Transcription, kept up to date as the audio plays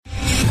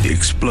the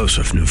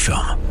explosive new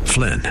film,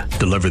 Flynn,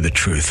 Deliver the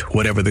Truth,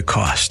 Whatever the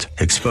Cost,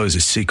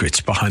 exposes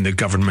secrets behind the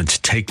government's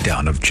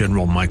takedown of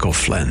General Michael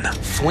Flynn.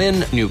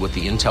 Flynn knew what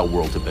the intel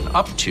world had been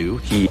up to.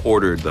 He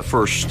ordered the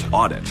first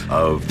audit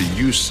of the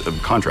use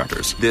of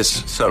contractors.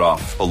 This set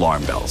off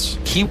alarm bells.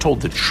 He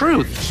told the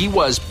truth. He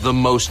was the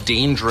most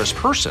dangerous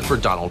person for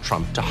Donald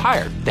Trump to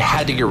hire. They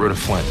had to get rid of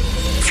Flynn.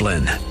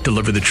 Flynn,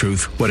 Deliver the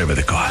Truth, Whatever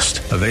the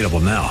Cost. Available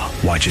now.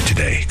 Watch it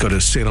today. Go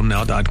to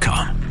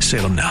salemnow.com.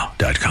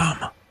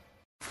 salemnow.com.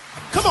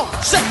 Come on,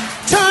 say,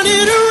 turn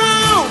it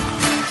around.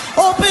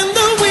 Open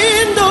the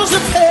windows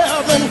of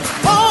heaven.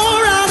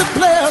 Pour out a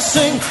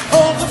blessing,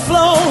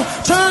 overflow.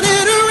 Turn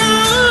it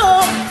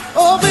around.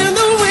 Open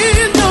the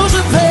windows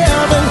of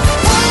heaven.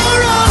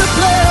 Pour out a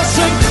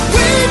blessing.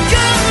 We've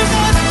got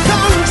that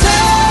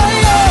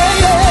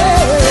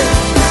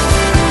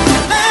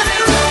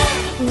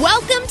contagion.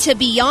 Welcome to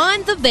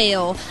Beyond the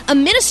Veil, a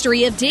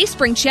ministry of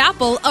Dayspring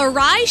Chapel.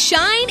 Arise,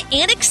 shine,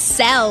 and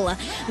excel.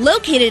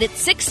 Located at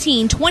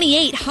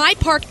 1628 Hyde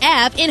Park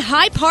Ave in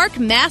Hyde Park,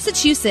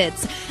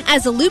 Massachusetts.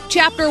 As Luke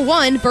chapter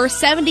 1, verse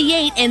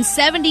 78 and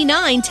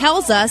 79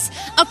 tells us,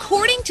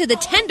 according to the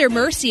tender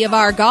mercy of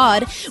our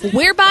God,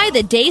 whereby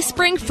the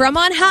dayspring from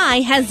on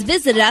high has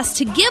visited us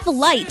to give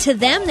light to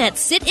them that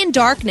sit in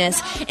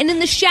darkness and in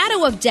the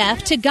shadow of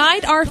death, to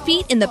guide our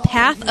feet in the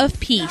path of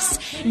peace.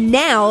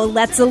 Now,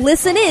 let's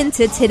listen in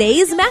to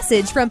today's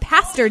message from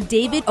Pastor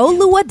David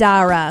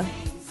Oluwadara.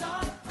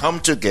 Come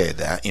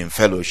together in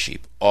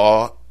fellowship,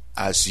 or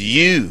as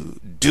you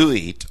do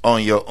it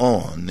on your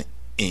own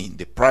in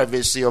the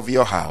privacy of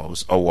your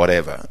house or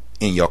whatever,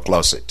 in your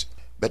closet.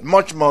 But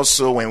much more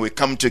so when we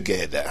come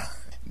together,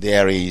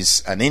 there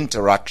is an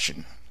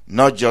interaction,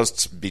 not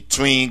just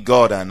between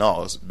God and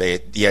us,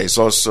 but there is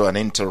also an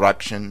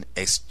interaction,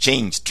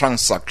 exchange,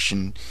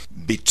 transaction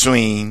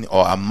between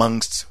or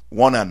amongst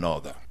one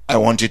another. I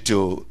want you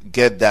to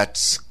get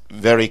that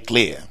very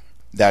clear,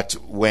 that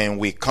when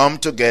we come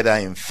together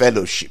in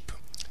fellowship,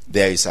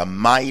 there is a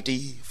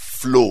mighty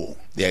flow.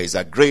 There is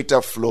a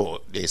greater flow.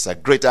 There is a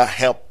greater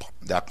help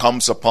that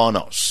comes upon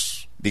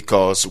us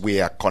because we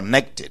are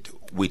connected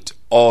with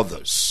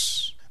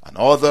others, and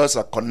others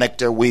are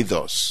connected with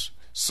us,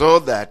 so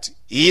that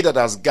he that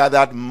has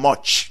gathered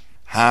much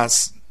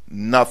has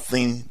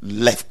nothing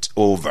left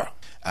over,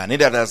 and he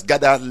that has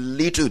gathered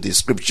little, the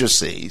scripture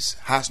says,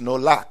 has no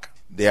lack.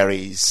 There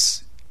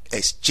is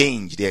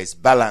exchange, there is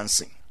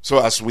balancing. So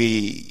as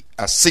we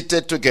are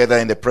seated together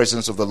in the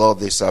presence of the Lord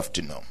this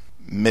afternoon,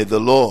 may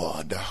the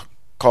Lord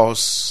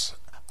cause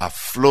a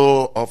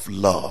flow of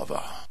love,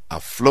 a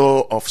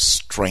flow of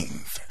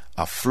strength,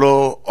 a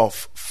flow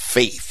of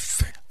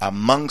faith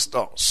amongst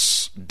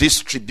us,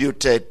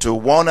 distributed to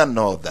one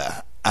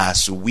another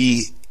as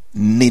we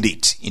need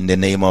it in the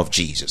name of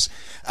Jesus.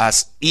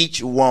 As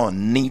each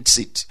one needs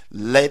it,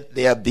 let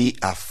there be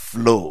a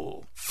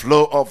flow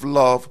of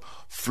love,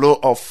 flow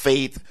of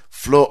faith,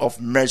 flow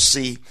of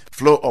mercy,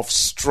 flow of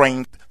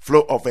strength,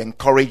 flow of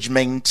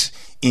encouragement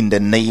in the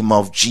name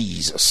of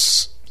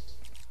Jesus.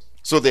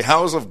 So the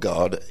house of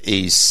God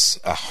is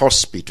a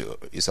hospital,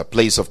 is a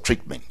place of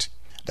treatment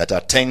that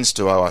attends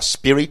to our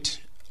spirit,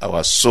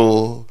 our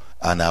soul,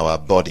 and our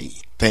body.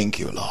 Thank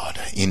you, Lord,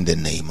 in the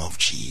name of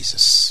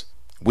Jesus.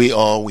 We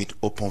are with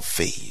open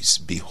face,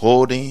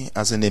 beholding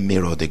as in a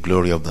mirror the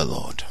glory of the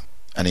Lord.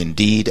 And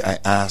indeed, I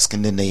ask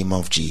in the name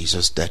of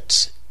Jesus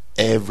that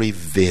every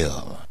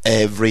veil,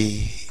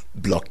 every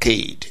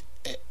blockade,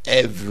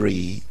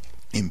 every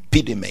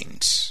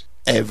impediment,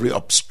 every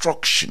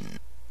obstruction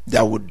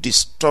that would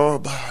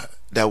disturb,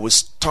 that would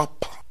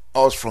stop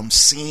us from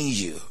seeing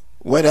you,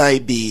 whether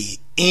it be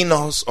in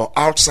us or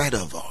outside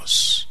of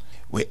us,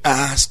 we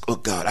ask, oh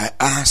God, I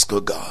ask, oh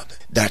God,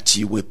 that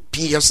you will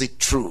pierce it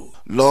through.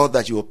 Lord,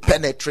 that you will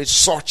penetrate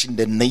such in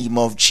the name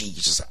of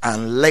Jesus,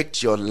 and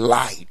let your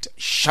light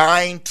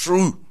shine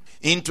through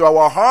into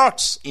our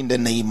hearts in the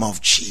name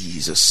of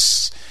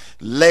Jesus.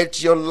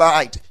 Let your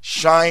light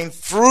shine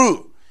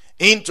through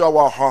into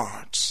our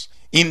hearts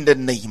in the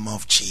name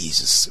of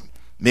Jesus.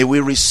 May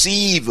we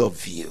receive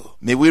of you.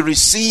 May we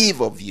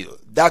receive of you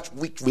that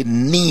which we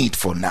need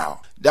for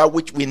now, that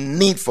which we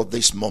need for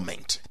this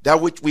moment,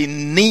 that which we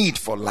need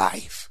for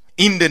life.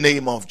 In the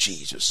name of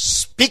Jesus,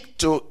 speak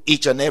to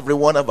each and every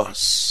one of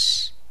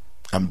us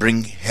and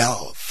bring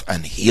health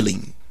and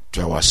healing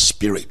to our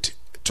spirit,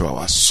 to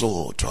our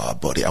soul, to our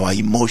body, our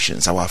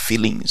emotions, our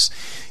feelings,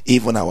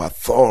 even our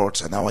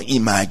thoughts and our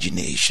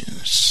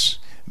imaginations.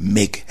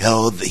 Make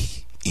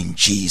healthy in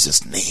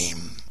Jesus'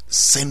 name.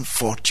 Send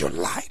forth your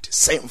light,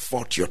 send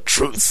forth your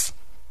truth,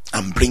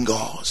 and bring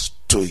us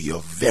to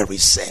your very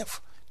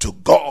self, to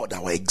God,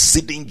 our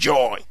exceeding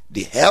joy,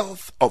 the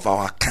health of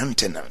our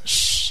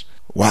countenance.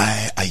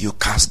 Why are you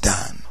cast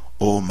down,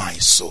 O my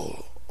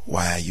soul?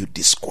 Why are you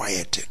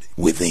disquieted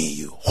within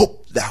you?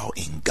 Hope thou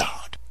in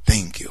God.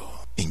 Thank you.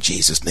 In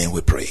Jesus' name we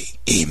pray.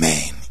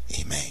 Amen.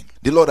 Amen.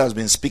 The Lord has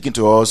been speaking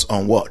to us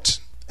on what?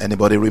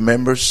 Anybody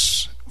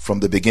remembers from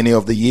the beginning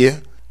of the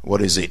year?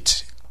 What is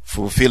it?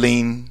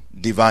 Fulfilling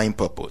divine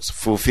purpose.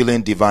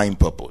 Fulfilling divine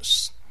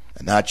purpose.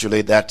 And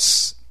actually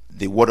that's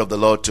the word of the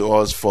Lord to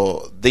us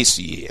for this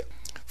year.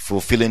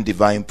 Fulfilling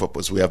divine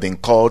purpose. We have been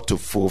called to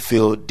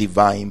fulfill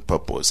divine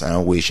purpose,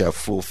 and we shall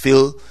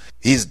fulfill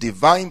His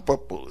divine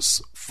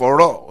purpose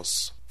for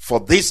us, for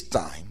this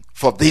time,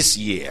 for this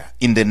year,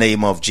 in the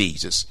name of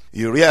Jesus.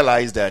 You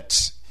realize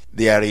that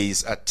there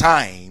is a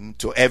time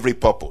to every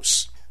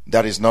purpose.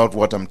 That is not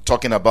what I'm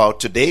talking about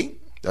today.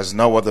 That's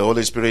not what the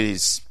Holy Spirit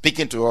is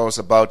speaking to us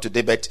about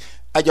today, but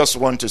I just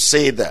want to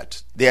say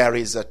that there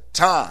is a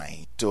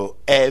time to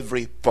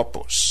every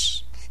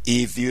purpose.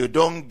 If you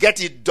don't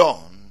get it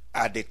done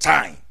at the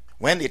time,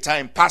 when the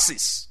time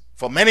passes,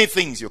 for many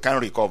things you can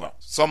recover.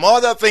 Some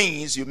other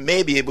things you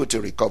may be able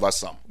to recover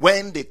some.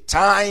 When the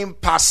time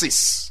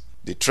passes,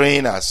 the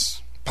train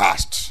has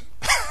passed.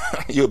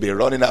 You'll be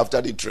running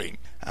after the train.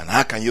 And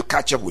how can you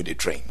catch up with the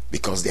train?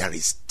 Because there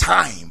is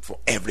time for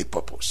every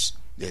purpose.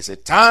 There's a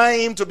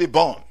time to be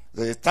born.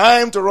 There's a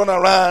time to run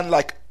around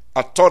like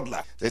a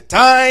toddler. The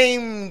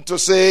time to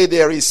say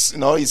there is,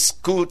 it's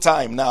school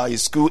time now,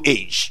 it's school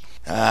age.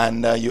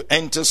 And you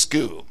enter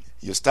school.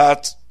 You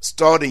start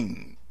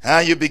studying.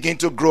 And you begin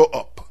to grow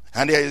up.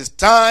 And there is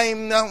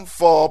time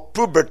for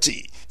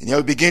puberty.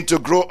 You begin to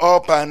grow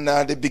up, and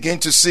they begin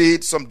to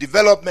see some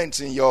developments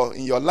in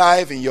your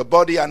life, in your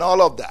body, and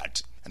all of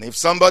that. And if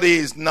somebody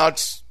is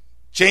not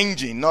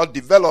changing, not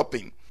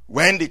developing,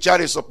 when the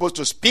child is supposed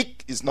to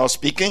speak, is not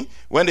speaking.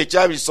 When the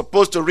child is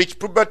supposed to reach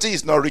puberty,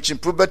 is not reaching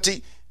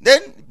puberty.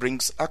 Then it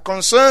brings a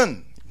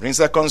concern.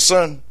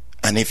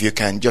 And if you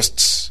can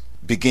just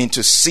begin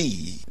to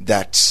see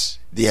that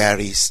there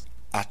is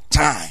a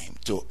time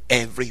to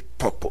every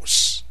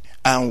purpose,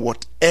 and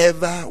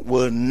whatever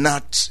will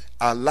not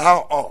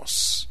allow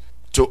us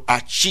to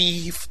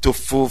achieve, to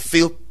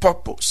fulfill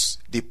purpose,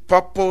 the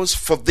purpose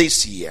for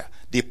this year,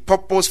 the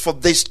purpose for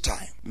this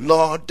time,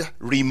 Lord,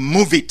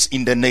 remove it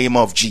in the name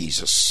of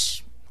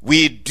Jesus.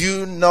 We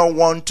do not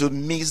want to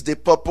miss the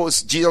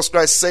purpose. Jesus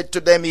Christ said to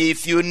them,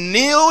 if you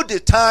knew the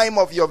time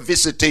of your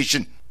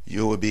visitation,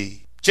 you will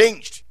be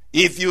changed.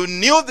 If you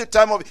knew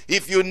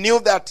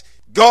that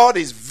God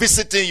is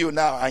visiting you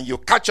now and you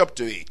catch up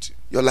to it,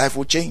 your life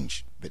will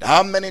change. But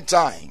how many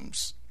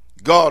times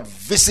God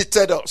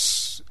visited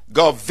us?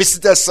 God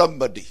visited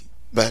somebody,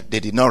 but they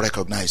did not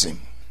recognize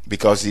Him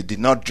because He did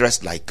not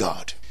dress like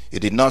God. He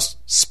did not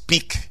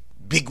speak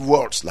big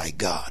words like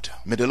God.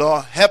 May the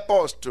Lord help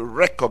us to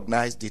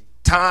recognize the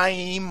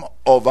time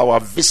of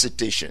our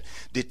visitation,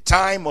 the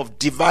time of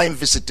divine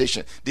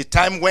visitation, the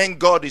time when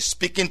God is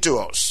speaking to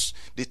us,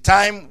 the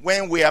time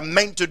when we are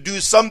meant to do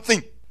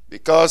something.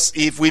 Because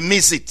if we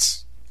miss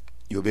it,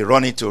 you'll be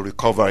running to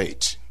recover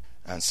it.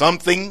 And some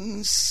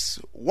things,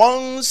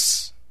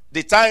 once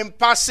the time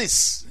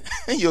passes,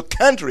 you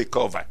can't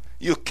recover.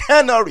 You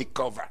cannot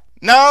recover.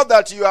 Now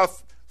that you are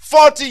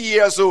 40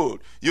 years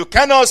old, you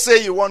cannot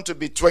say you want to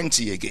be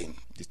 20 again.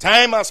 The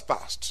time has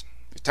passed.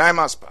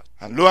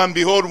 And lo and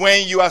behold,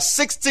 when you are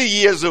 60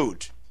 years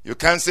old, you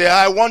can say,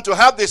 I want to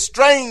have the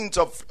strength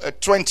of a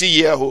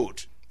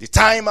 20-year-old. The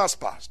time has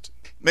passed.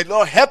 May the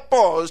Lord help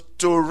us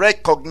to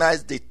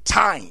recognize the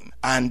time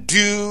and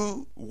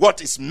do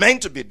what is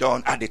meant to be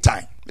done at the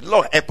time. May the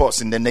Lord help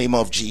us in the name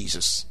of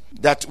Jesus,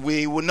 that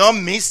we will not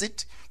miss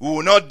it, we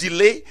will not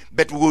delay,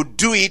 but we will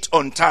do it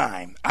on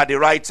time, at the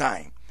right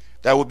time.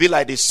 That will be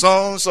like the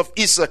sons of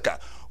Issachar,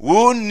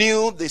 who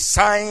knew the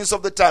signs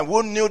of the time,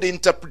 who knew the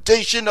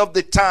interpretation of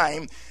the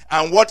time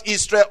and what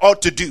Israel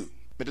ought to do.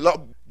 May the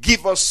Lord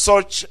give us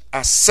such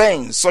a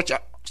sense, such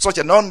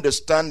an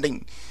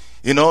understanding,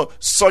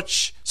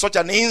 such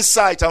an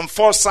insight and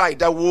foresight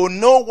that we will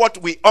know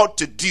what we ought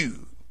to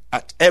do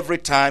at every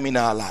time in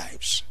our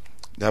lives,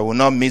 that will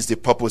not miss the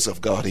purpose of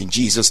God in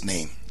Jesus'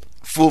 name.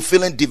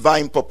 Fulfilling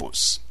divine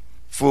purpose.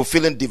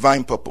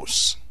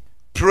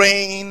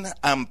 Praying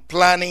and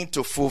planning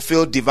to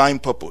fulfill divine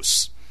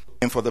purpose.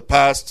 And for the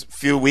past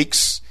few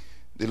weeks,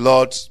 the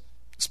Lord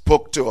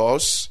spoke to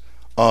us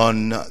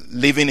on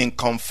living in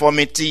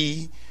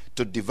conformity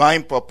to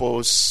divine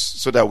purpose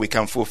so that we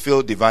can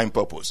fulfill divine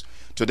purpose.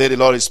 Today the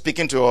Lord is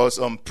speaking to us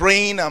on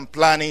praying and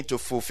planning to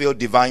fulfill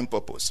divine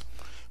purpose.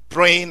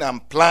 Praying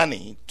and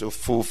planning to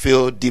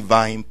fulfill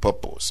divine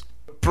purpose.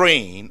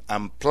 Praying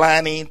and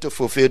planning to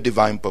fulfill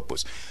divine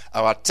purpose.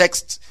 Our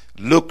text,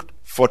 Luke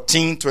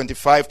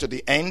 14:25 to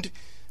the end,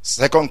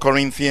 2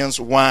 Corinthians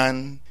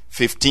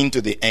 1:15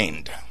 to the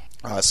end.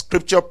 Our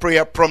scripture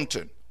prayer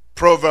prompted,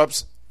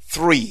 Proverbs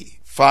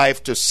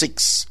 3:5 to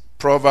 6.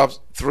 Proverbs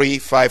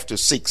 3:5 to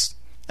 6.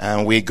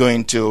 And we're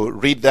going to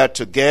read that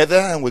together,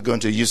 and we're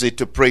going to use it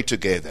to pray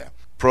together.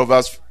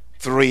 Proverbs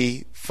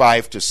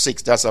 3:5 to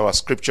 6. That's our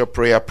scripture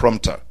prayer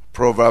prompter.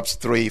 Proverbs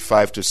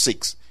 3:5 to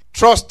 6.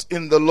 Trust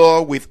in the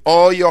Lord with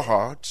all your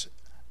heart,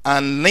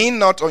 and lean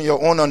not on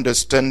your own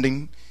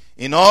understanding.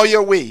 In all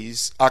your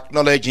ways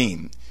acknowledge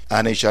Him,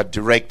 and He shall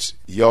direct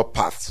your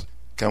path.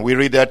 Can we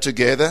read that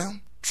together?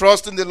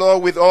 Trust in the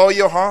Lord with all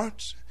your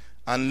heart,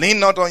 and lean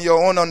not on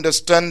your own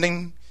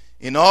understanding.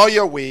 In all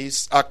your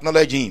ways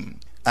acknowledge Him,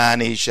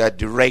 and He shall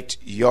direct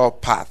your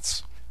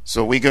paths.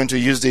 So we're going to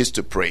use this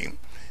to pray,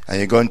 and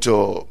you're going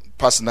to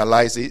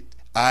personalize it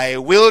I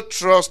will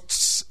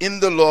trust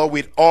in the Lord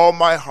with all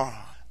my heart.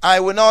 I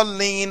will not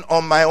lean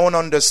on my own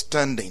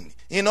understanding.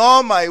 In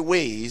all my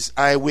ways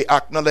I will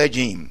acknowledge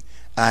him,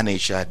 and he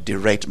shall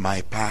direct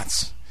my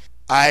paths.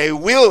 I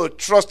will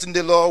trust in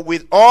the Lord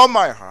with all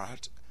my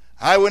heart.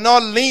 I will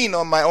not lean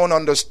on my own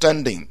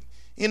understanding.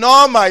 In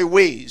all my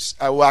ways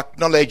I will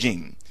acknowledge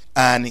him,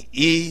 and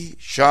he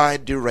shall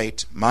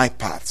direct my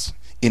paths.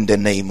 In the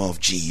name of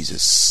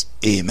Jesus.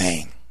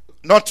 Amen.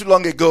 Not too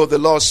long ago, the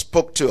Lord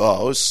spoke to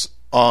us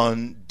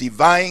on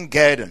divine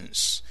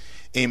guidance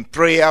in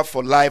prayer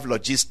for life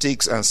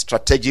logistics and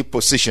strategic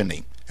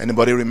positioning.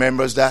 Anybody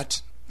remembers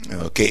that?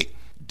 Okay.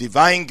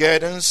 Divine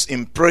guidance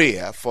in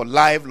prayer for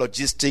life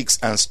logistics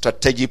and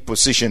strategic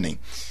positioning.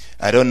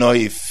 I don't know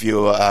if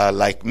you are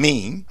like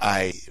me.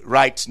 I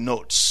write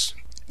notes.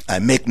 I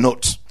make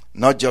notes,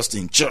 not just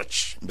in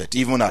church, but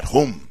even at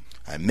home.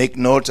 I make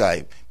notes.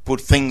 I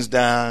put things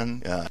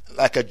down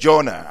like a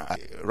journal. I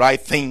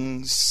write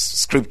things,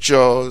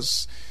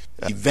 scriptures,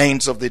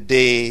 events of the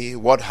day,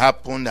 what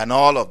happened, and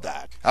all of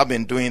that. I've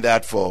been doing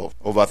that for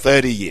over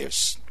 30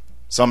 years.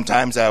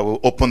 Sometimes I will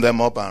open them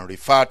up and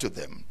refer to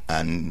them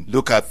and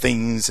look at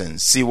things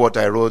and see what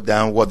I wrote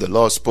down, what the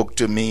Lord spoke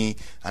to me,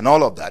 and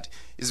all of that.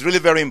 It's really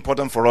very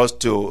important for us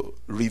to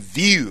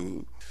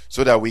review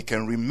so that we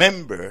can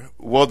remember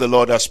what the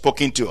Lord has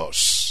spoken to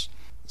us,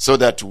 so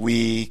that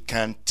we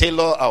can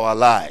tailor our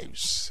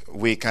lives,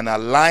 we can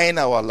align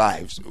our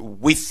lives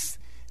with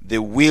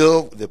the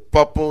will, the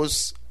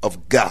purpose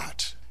of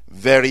God.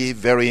 Very,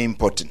 very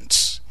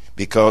important,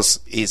 because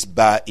it's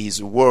by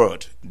his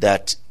word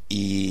that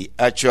he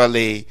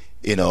actually,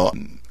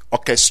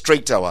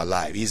 orchestrates our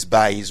life. It's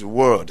by his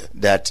word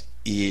that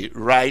he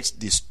writes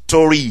the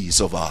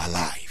stories of our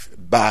life.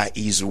 By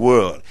his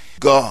word,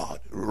 God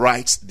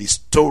writes the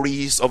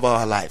stories of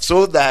our life,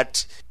 so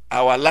that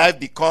our life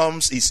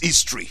becomes his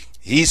history,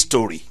 his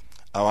story.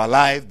 Our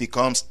life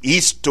becomes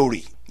his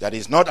story. That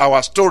is not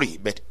our story,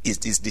 but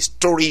it is the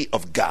story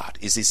of God.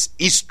 It's his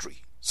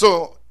history.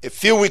 So, a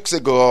few weeks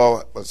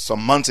ago, or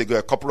some months ago,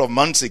 a couple of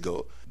months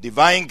ago,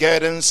 divine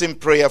guidance in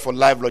prayer for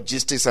life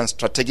logistics and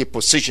strategic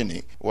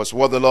positioning was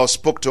what the Lord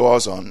spoke to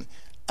us on.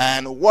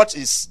 And what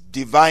is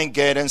divine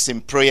guidance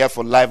in prayer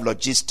for life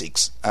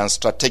logistics and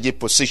strategic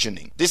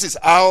positioning? This is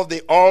how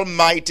the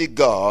Almighty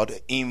God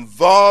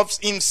involves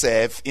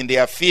himself in the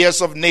affairs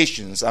of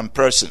nations and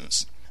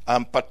persons,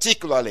 and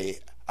particularly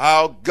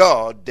how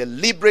God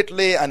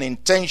deliberately and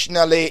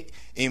intentionally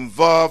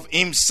involve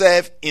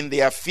himself in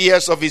the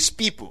affairs of his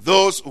people,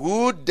 those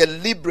who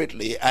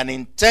deliberately and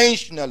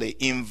intentionally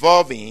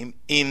involve him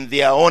in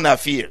their own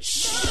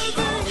affairs.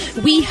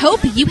 We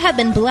hope you have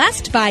been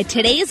blessed by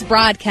today's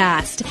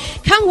broadcast.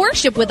 Come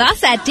worship with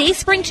us at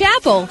Dayspring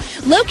Chapel,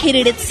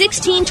 located at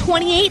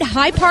 1628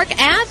 High Park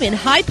Ave in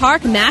High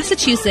Park,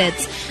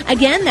 Massachusetts.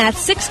 Again,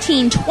 that's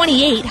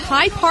 1628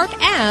 High Park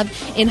Ave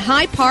in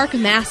High Park,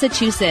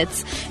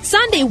 Massachusetts.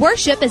 Sunday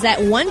worship is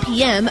at 1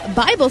 p.m.,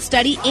 Bible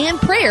study and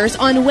prayers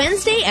on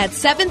Wednesday at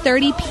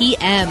 7:30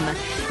 p.m.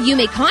 You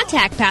may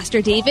contact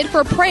Pastor David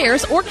for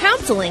prayers or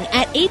counseling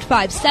at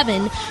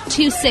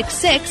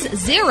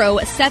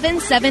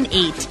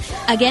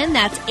 857-266-0778. Again,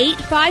 that's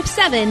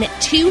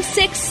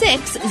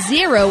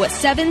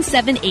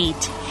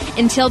 857-266-0778.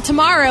 Until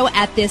tomorrow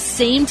at this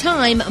same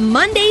time,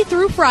 Monday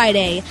through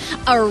Friday,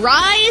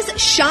 arise,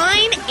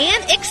 shine,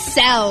 and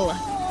excel.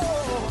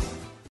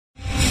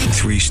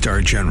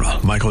 3-star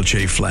General Michael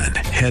J. Flynn,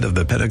 head of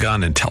the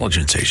Pentagon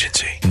Intelligence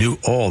Agency, knew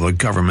all the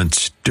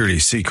government's dirty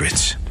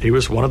secrets. He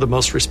was one of the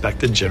most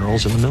respected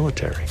generals in the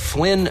military.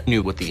 Flynn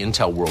knew what the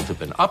intel world had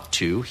been up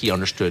to. He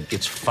understood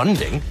its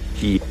funding.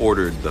 He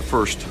ordered the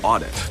first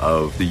audit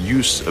of the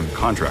use of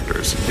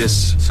contractors.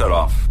 This set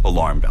off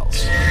alarm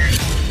bells.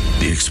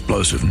 The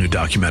explosive new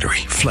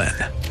documentary, Flynn,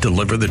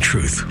 Deliver the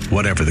Truth,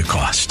 Whatever the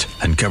Cost,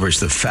 uncovers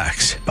the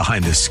facts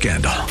behind this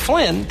scandal.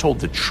 Flynn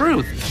told the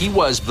truth. He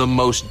was the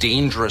most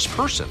dangerous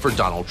person for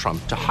Donald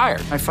Trump to hire.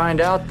 I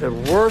find out the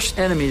worst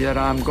enemy that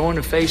I'm going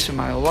to face in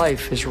my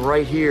life is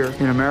right here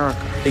in America.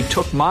 They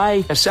took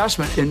my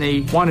assessment and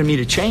they wanted me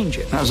to change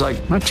it. And I was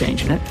like, I'm not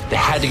changing it. They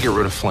had to get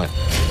rid of Flynn.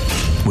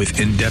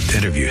 With in-depth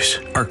interviews,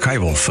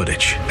 archival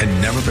footage,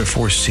 and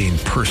never-before-seen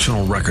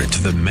personal records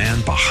of the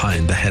man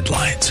behind the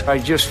headlines. I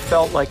just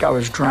felt like I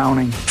was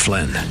drowning.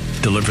 Flynn,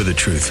 Deliver the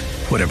Truth,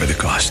 Whatever the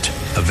Cost.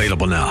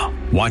 Available now.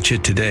 Watch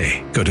it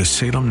today. Go to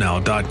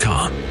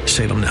salemnow.com.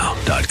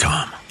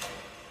 salemnow.com.